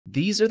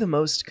These are the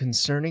most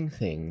concerning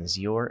things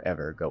you're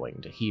ever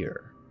going to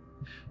hear.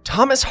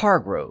 Thomas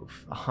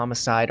Hargrove, a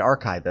homicide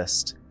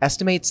archivist,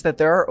 estimates that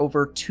there are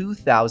over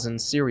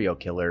 2,000 serial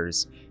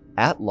killers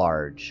at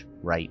large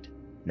right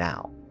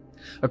now.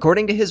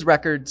 According to his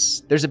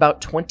records, there's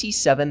about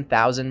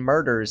 27,000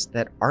 murders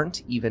that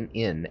aren't even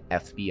in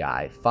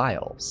FBI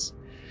files.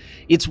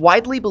 It's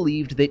widely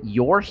believed that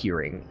your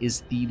hearing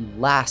is the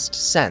last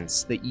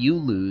sense that you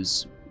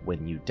lose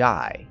when you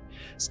die.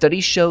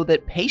 Studies show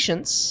that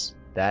patients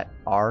that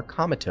are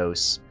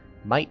comatose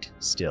might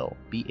still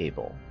be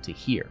able to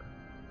hear.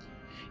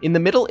 In the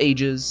Middle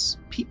Ages,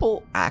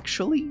 people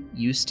actually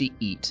used to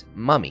eat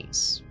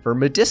mummies for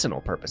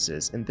medicinal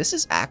purposes, and this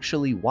is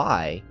actually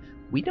why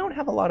we don't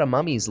have a lot of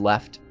mummies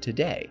left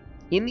today.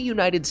 In the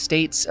United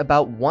States,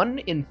 about 1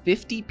 in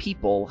 50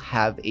 people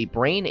have a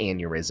brain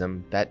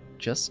aneurysm that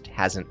just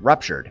hasn't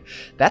ruptured.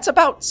 That's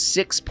about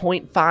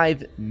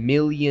 6.5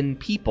 million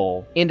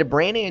people, and a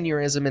brain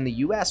aneurysm in the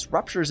US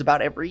ruptures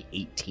about every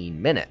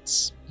 18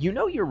 minutes. You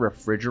know your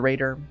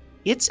refrigerator?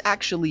 It's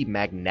actually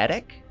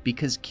magnetic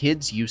because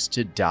kids used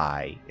to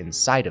die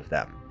inside of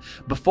them.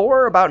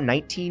 Before about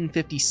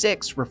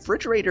 1956,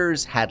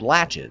 refrigerators had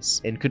latches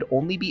and could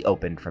only be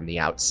opened from the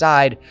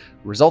outside,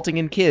 resulting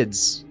in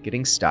kids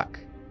getting stuck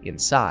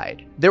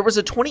inside. There was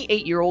a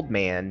 28-year-old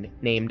man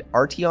named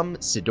Artyom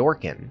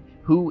Sidorkin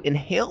who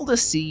inhaled a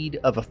seed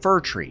of a fir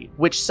tree,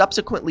 which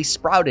subsequently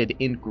sprouted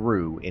and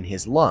grew in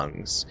his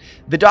lungs.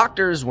 The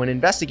doctors, when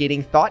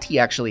investigating, thought he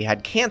actually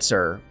had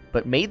cancer,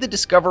 but made the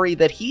discovery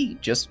that he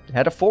just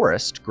had a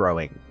forest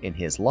growing in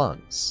his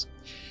lungs.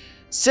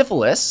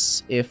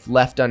 Syphilis, if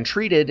left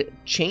untreated,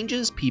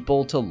 changes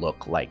people to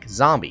look like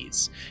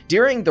zombies.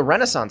 During the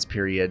Renaissance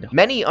period,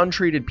 many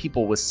untreated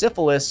people with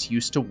syphilis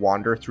used to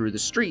wander through the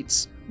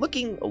streets,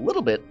 looking a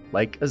little bit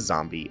like a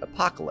zombie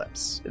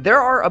apocalypse. There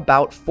are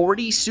about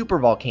 40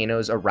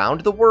 supervolcanoes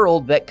around the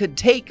world that could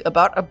take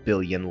about 1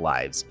 billion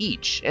lives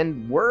each,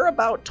 and we're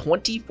about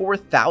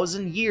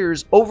 24,000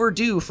 years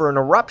overdue for an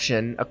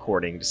eruption,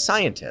 according to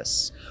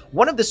scientists.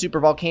 One of the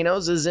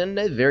supervolcanoes is in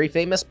a very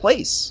famous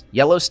place,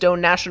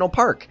 Yellowstone National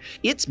Park.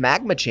 Its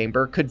magma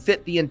chamber could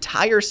fit the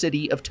entire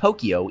city of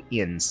Tokyo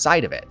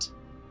inside of it.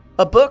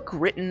 A book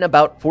written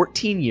about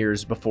 14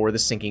 years before the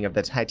sinking of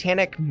the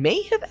Titanic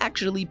may have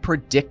actually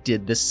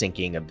predicted the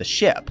sinking of the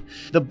ship.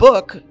 The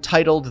book,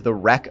 titled The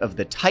Wreck of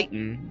the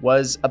Titan,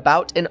 was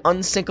about an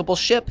unsinkable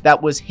ship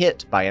that was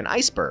hit by an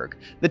iceberg.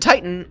 The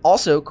Titan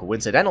also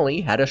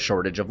coincidentally had a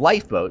shortage of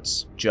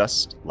lifeboats,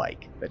 just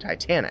like the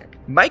Titanic.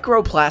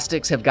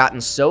 Microplastics have gotten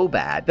so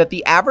bad that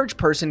the average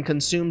person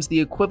consumes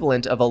the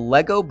equivalent of a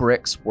Lego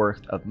brick's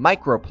worth of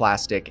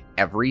microplastic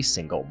every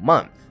single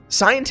month.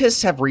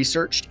 Scientists have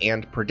researched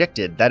and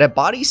predicted that a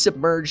body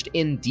submerged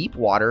in deep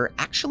water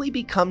actually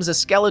becomes a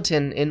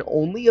skeleton in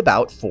only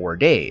about 4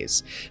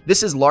 days.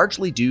 This is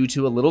largely due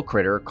to a little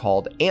critter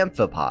called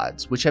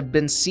amphipods, which have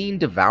been seen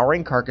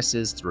devouring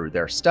carcasses through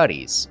their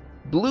studies.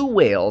 Blue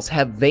whales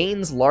have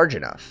veins large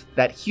enough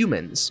that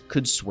humans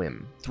could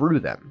swim through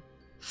them.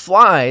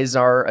 Flies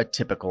are a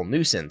typical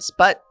nuisance,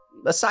 but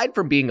aside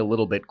from being a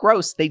little bit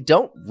gross, they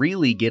don't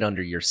really get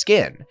under your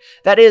skin.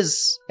 That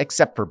is,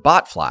 except for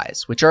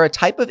botflies, which are a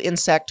type of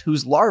insect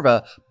whose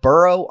larvae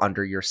burrow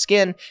under your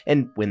skin,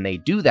 and when they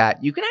do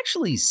that, you can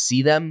actually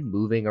see them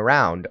moving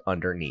around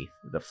underneath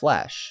the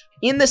flesh.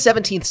 In the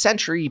 17th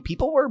century,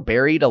 people were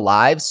buried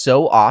alive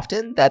so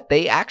often that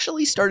they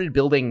actually started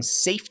building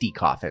safety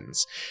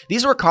coffins.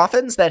 These were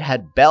coffins that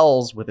had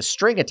bells with a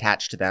string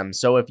attached to them,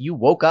 so if you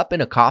woke up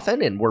in a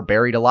coffin and were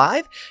buried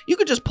alive, you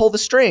could just pull the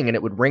string and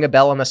it would ring a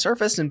bell on the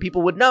surface and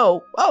people would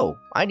know, oh,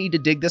 I need to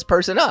dig this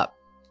person up.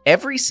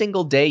 Every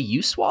single day,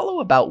 you swallow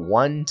about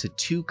 1 to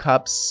 2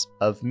 cups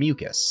of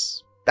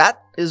mucus.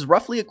 That is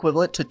roughly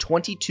equivalent to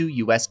 22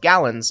 US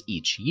gallons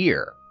each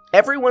year.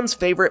 Everyone's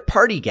favorite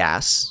party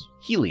gas,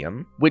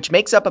 helium, which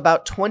makes up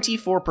about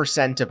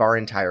 24% of our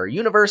entire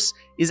universe,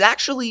 is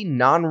actually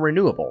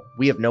non-renewable.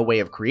 We have no way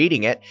of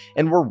creating it,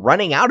 and we're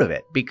running out of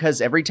it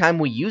because every time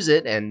we use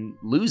it and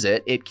lose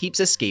it, it keeps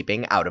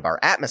escaping out of our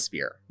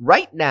atmosphere.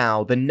 Right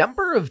now, the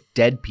number of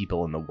dead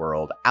people in the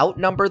world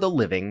outnumber the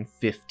living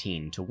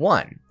 15 to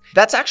 1.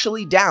 That's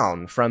actually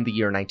down from the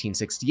year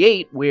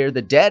 1968, where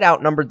the dead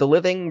outnumbered the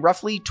living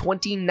roughly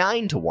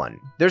 29 to 1.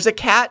 There's a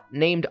cat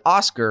named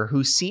Oscar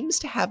who seems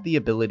to have the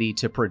ability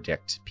to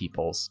predict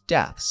people's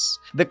deaths.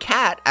 The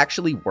cat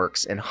actually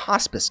works in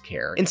hospice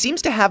care and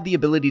seems to have the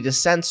ability to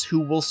sense who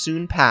will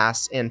soon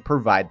pass and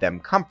provide them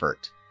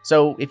comfort.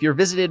 So if you're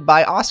visited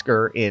by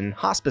Oscar in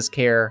hospice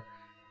care,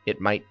 it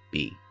might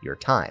be your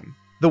time.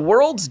 The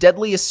world's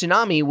deadliest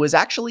tsunami was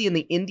actually in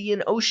the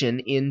Indian Ocean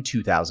in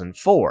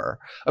 2004.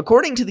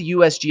 According to the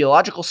US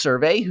Geological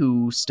Survey,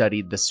 who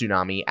studied the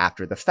tsunami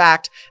after the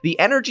fact, the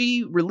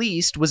energy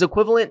released was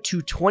equivalent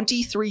to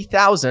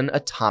 23,000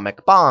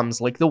 atomic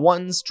bombs like the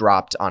ones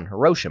dropped on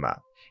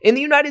Hiroshima. In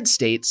the United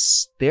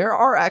States, there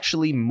are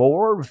actually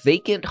more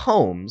vacant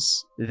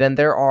homes than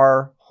there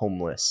are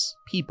homeless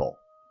people.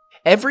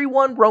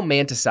 Everyone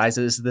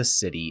romanticizes the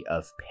city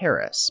of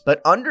Paris,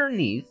 but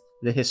underneath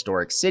the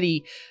historic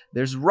city,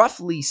 there's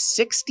roughly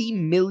 60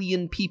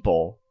 million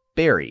people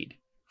buried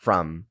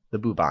from the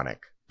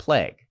bubonic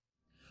plague.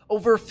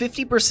 Over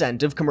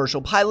 50% of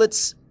commercial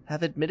pilots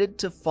have admitted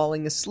to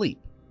falling asleep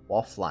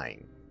while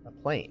flying a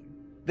plane.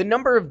 The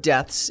number of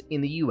deaths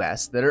in the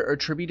US that are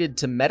attributed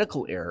to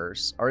medical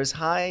errors are as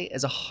high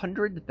as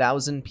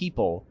 100,000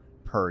 people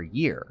per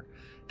year.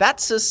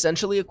 That's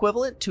essentially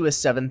equivalent to a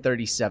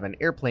 737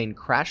 airplane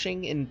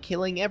crashing and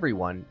killing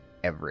everyone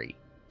every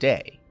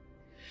day.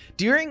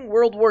 During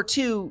World War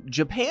II,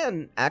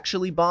 Japan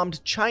actually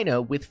bombed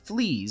China with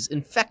fleas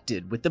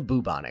infected with the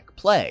bubonic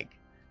plague.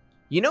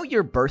 You know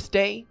your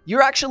birthday?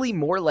 You're actually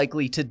more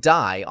likely to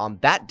die on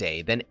that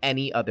day than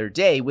any other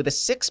day, with a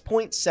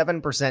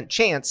 6.7%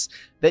 chance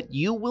that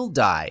you will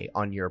die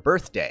on your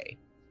birthday.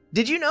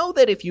 Did you know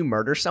that if you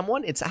murder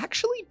someone, it's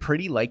actually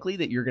pretty likely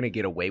that you're going to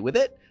get away with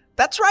it?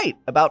 That's right,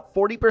 about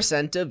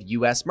 40% of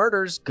US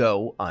murders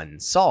go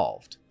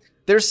unsolved.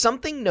 There's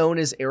something known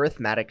as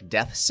arithmetic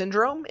death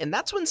syndrome, and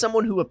that's when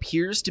someone who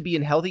appears to be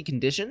in healthy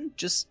condition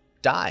just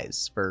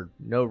dies for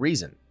no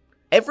reason.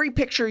 Every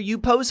picture you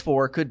pose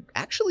for could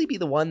actually be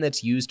the one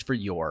that's used for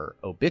your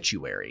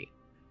obituary.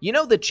 You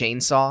know the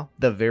chainsaw,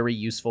 the very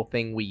useful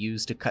thing we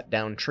use to cut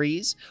down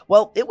trees?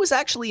 Well, it was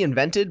actually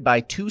invented by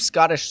two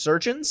Scottish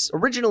surgeons,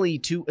 originally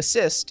to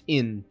assist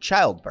in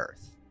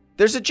childbirth.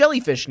 There's a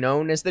jellyfish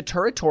known as the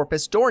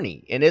Turritorpus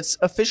dohrnii, and it's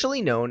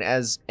officially known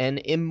as an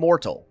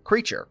immortal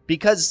creature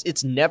because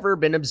it's never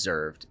been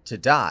observed to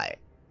die.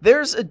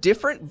 There's a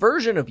different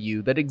version of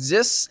you that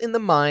exists in the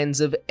minds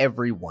of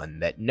everyone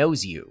that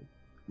knows you.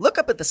 Look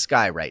up at the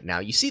sky right now.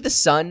 You see the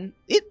sun?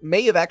 It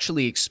may have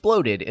actually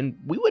exploded, and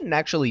we wouldn't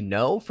actually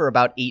know for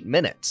about 8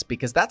 minutes,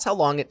 because that's how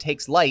long it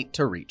takes light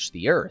to reach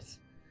the Earth.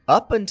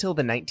 Up until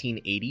the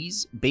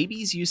 1980s,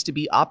 babies used to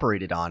be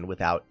operated on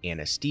without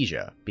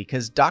anesthesia,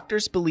 because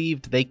doctors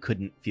believed they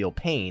couldn't feel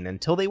pain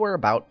until they were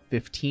about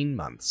 15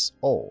 months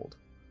old.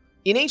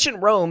 In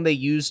ancient Rome, they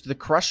used the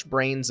crushed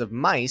brains of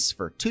mice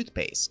for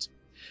toothpaste.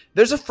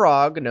 There's a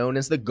frog known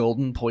as the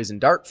golden poison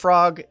dart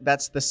frog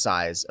that's the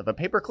size of a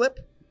paperclip.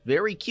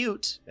 Very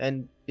cute,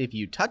 and if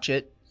you touch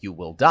it, you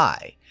will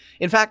die.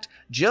 In fact,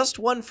 just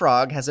one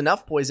frog has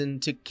enough poison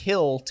to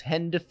kill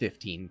 10 to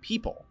 15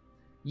 people.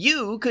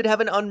 You could have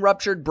an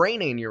unruptured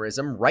brain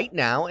aneurysm right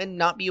now and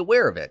not be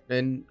aware of it,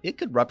 and it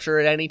could rupture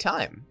at any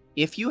time.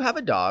 If you have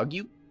a dog,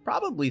 you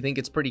probably think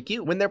it's pretty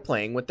cute when they're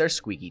playing with their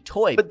squeaky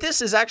toy. But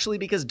this is actually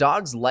because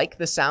dogs like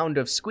the sound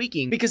of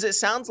squeaking because it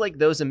sounds like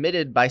those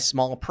emitted by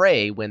small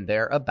prey when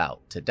they're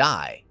about to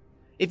die.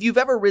 If you've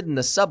ever ridden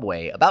the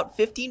subway, about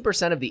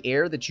 15% of the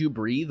air that you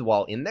breathe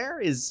while in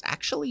there is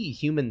actually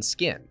human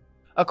skin.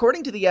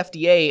 According to the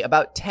FDA,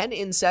 about 10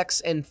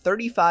 insects and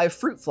 35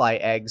 fruit fly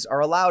eggs are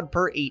allowed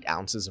per 8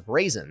 ounces of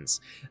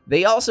raisins.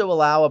 They also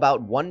allow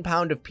about 1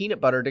 pound of peanut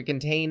butter to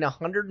contain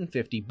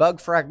 150 bug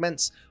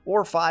fragments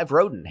or 5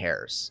 rodent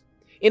hairs.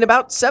 In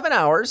about 7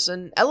 hours,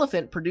 an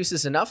elephant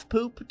produces enough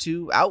poop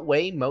to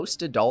outweigh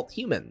most adult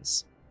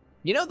humans.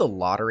 You know the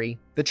lottery?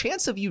 The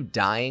chance of you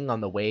dying on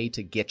the way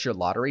to get your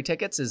lottery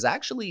tickets is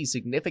actually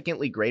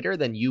significantly greater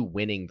than you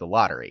winning the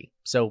lottery,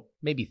 so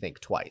maybe think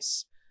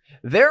twice.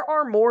 There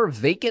are more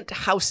vacant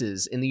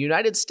houses in the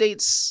United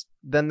States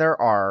than there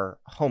are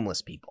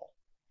homeless people.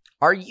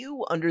 Are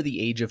you under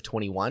the age of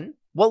 21?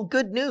 Well,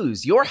 good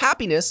news, your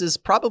happiness is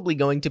probably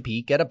going to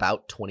peak at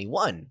about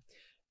 21.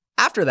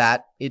 After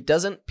that, it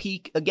doesn't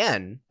peak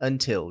again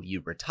until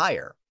you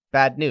retire.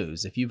 Bad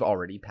news if you've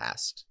already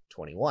passed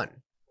 21.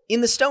 In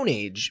the Stone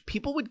Age,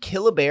 people would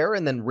kill a bear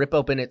and then rip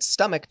open its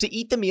stomach to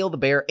eat the meal the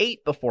bear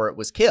ate before it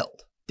was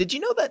killed. Did you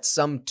know that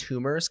some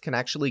tumors can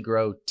actually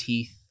grow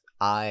teeth,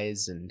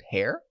 eyes, and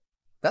hair?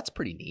 That's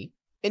pretty neat.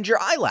 And your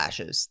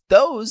eyelashes,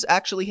 those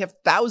actually have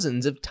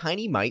thousands of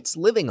tiny mites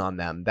living on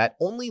them that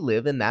only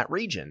live in that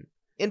region.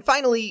 And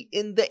finally,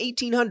 in the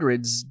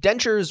 1800s,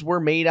 dentures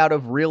were made out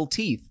of real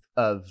teeth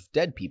of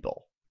dead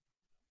people.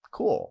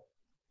 Cool.